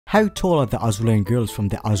How tall are the Azuran girls from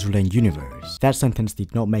the Azuran universe? That sentence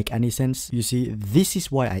did not make any sense. You see, this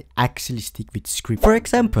is why I actually stick with script. For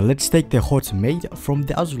example, let's take the hot maid from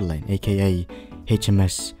the Azuran, aka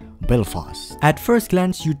HMS Belfast. At first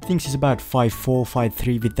glance, you'd think she's about 5'4",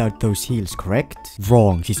 5'3" without those heels, correct?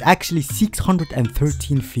 Wrong. She's actually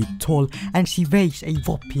 613 feet tall and she weighs a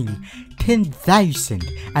whopping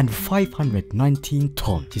 10,519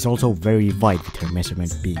 tons. She's also very wide with her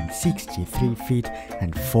measurement being 63 feet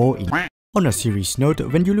and 4 inches. On a serious note,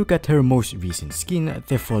 when you look at her most recent skin,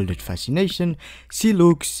 the folded fascination, she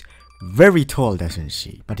looks very tall, doesn't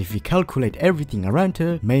she? But if we calculate everything around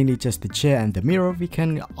her, mainly just the chair and the mirror, we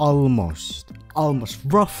can almost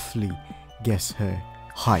roughly guess her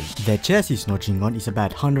height. The chair she's notching on is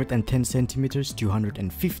about 110 centimeters to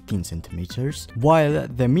 115 centimeters, while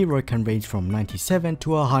the mirror can range from 97 to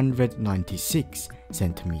 196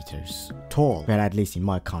 centimeters tall. Well, at least in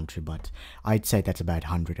my country, but I'd say that's about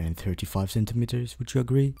 135 centimeters. Would you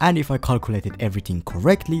agree? And if I calculated everything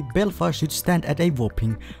correctly, Belfast should stand at a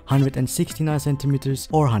whopping 169 centimeters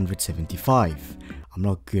or 175. I'm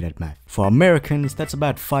not good at math. For Americans, that's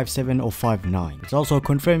about 5'7" or 5'9". It also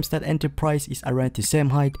confirms that Enterprise is around the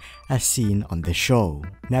same height as seen on the show.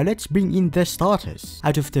 Now let's bring in the starters.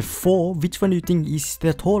 Out of the 4, which one do you think is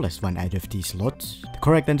the tallest one out of these lots? The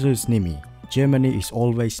correct answer is Nimi. Germany is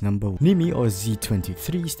always number 1. Nimi or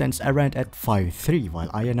Z23 stands around at 5'3", while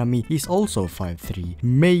Ayanami is also 5'3",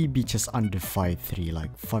 maybe just under 5'3",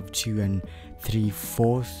 like 5'2" and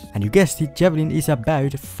 3/4. And you guessed it, Javelin is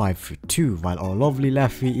about 5'2", while our lovely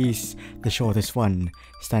Laffy is the shortest one,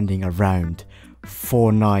 standing around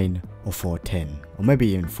 4'9" or 4'10", or maybe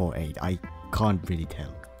even 4'8", I can't really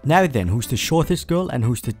tell. Now then, who's the shortest girl and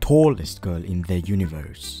who's the tallest girl in the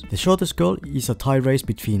universe? The shortest girl is a tie race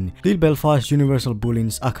between Lil Belfast, Universal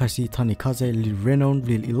Bullins, Akashi, Tanikaze, Lil Renon,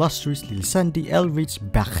 Lil Illustrious, Lil Sandy, Elrich,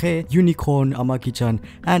 Bache, Unicorn, Amaki-chan,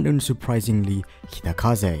 and unsurprisingly,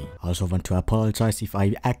 Hitakaze. I also want to apologize if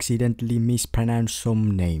I accidentally mispronounce some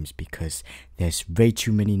names because there's way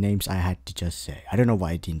too many names I had to just say. I don't know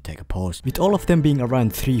why I didn't take a pause. With all of them being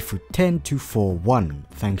around 3'10" to 4'1",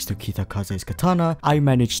 thanks to Kitakaze's katana, I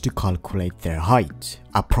managed to calculate their height,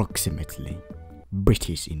 approximately.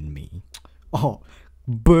 British in me. Oh,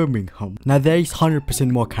 Birmingham. Now there is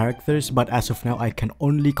 100% more characters, but as of now I can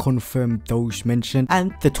only confirm those mentioned,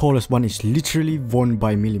 and the tallest one is literally 1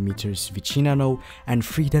 by millimeters with Shinano and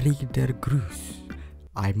Friederike der Groß.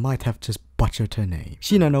 I might have just butchered her name.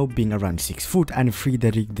 Shinano being around 6 foot and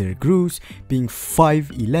Friederike der Groß being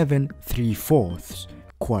 5'11" 3/4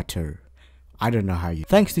 quarter. I don't know how you.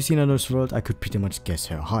 Thanks to Shinano's world, I could pretty much guess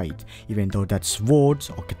her height, even though that sword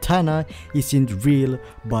or katana isn't real,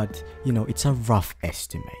 but you know, it's a rough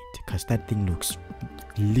estimate because that thing looks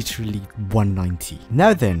literally 190.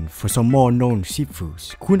 Now then, for some more known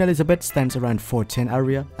shifus. Queen Elizabeth stands around 4'10"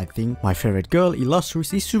 area, I think. My favorite girl,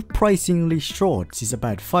 Illustrious, is surprisingly short. She's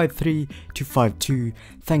about 5'3" to 5'2",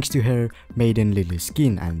 thanks to her maiden little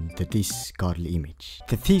skin and this godly image.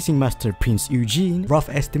 The teasing master Prince Eugene, rough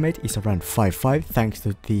estimate is around 5'5", thanks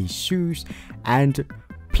to these shoes and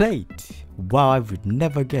plate. Wow, I would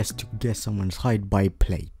never guess to guess someone's height by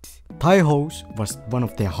plate. Taihou was one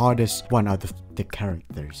of the hardest one out of the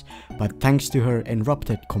characters, but thanks to her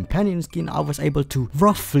erupted companion skin, I was able to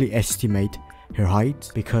roughly estimate her height,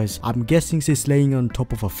 because I'm guessing she's laying on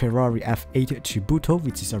top of a Ferrari F8 Tributo,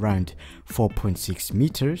 which is around 4.6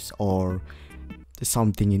 meters or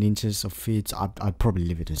something in inches of feet. I'd probably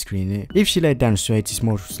leave it on screen. If she laid down straight, she's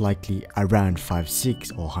most likely around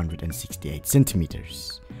 5'6" or 168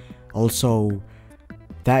 centimeters. Also,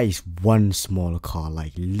 that is one small car,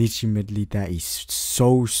 like legitimately that is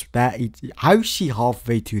so, how is she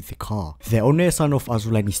halfway to the car? The only son of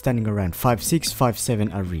Azulan is standing around 5'6",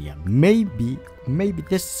 5'7" area. Maybe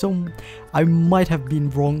there's some, I might have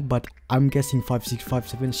been wrong, but I'm guessing 5'6",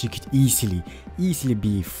 5'7". She could easily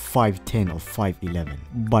be 5'10" or 5'11".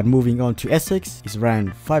 But moving on to Essex, is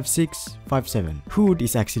around 5'6", 5'7". Hood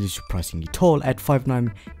is actually surprisingly tall at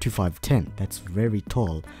 5'9" to 5'10". That's very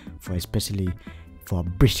tall, for especially for a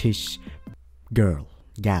British gal,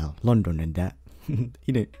 London and that.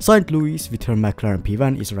 St. Louis with her McLaren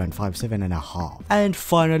P1 is around 5'7.5". And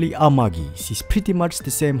finally Amagi, she's pretty much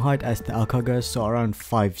the same height as the Akagas, so around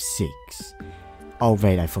 5'6". Oh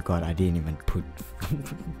wait, I forgot, I didn't even put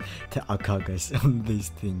the Akagas on this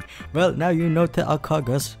thing. Well, now you know the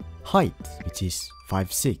Akagas height, which is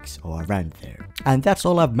 5'6" or around there. And that's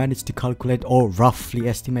all I've managed to calculate or roughly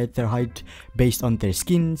estimate their height based on their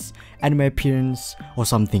skins, anime appearance, or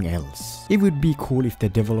something else. It would be cool if the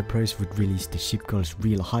developers would release the ship girl's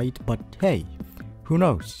real height, but hey, who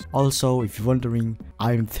knows. Also, if you're wondering,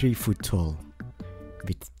 I'm 3 foot tall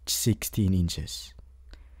with 16 inches.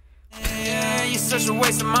 Yeah, you're such a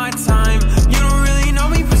waste of my time. You don't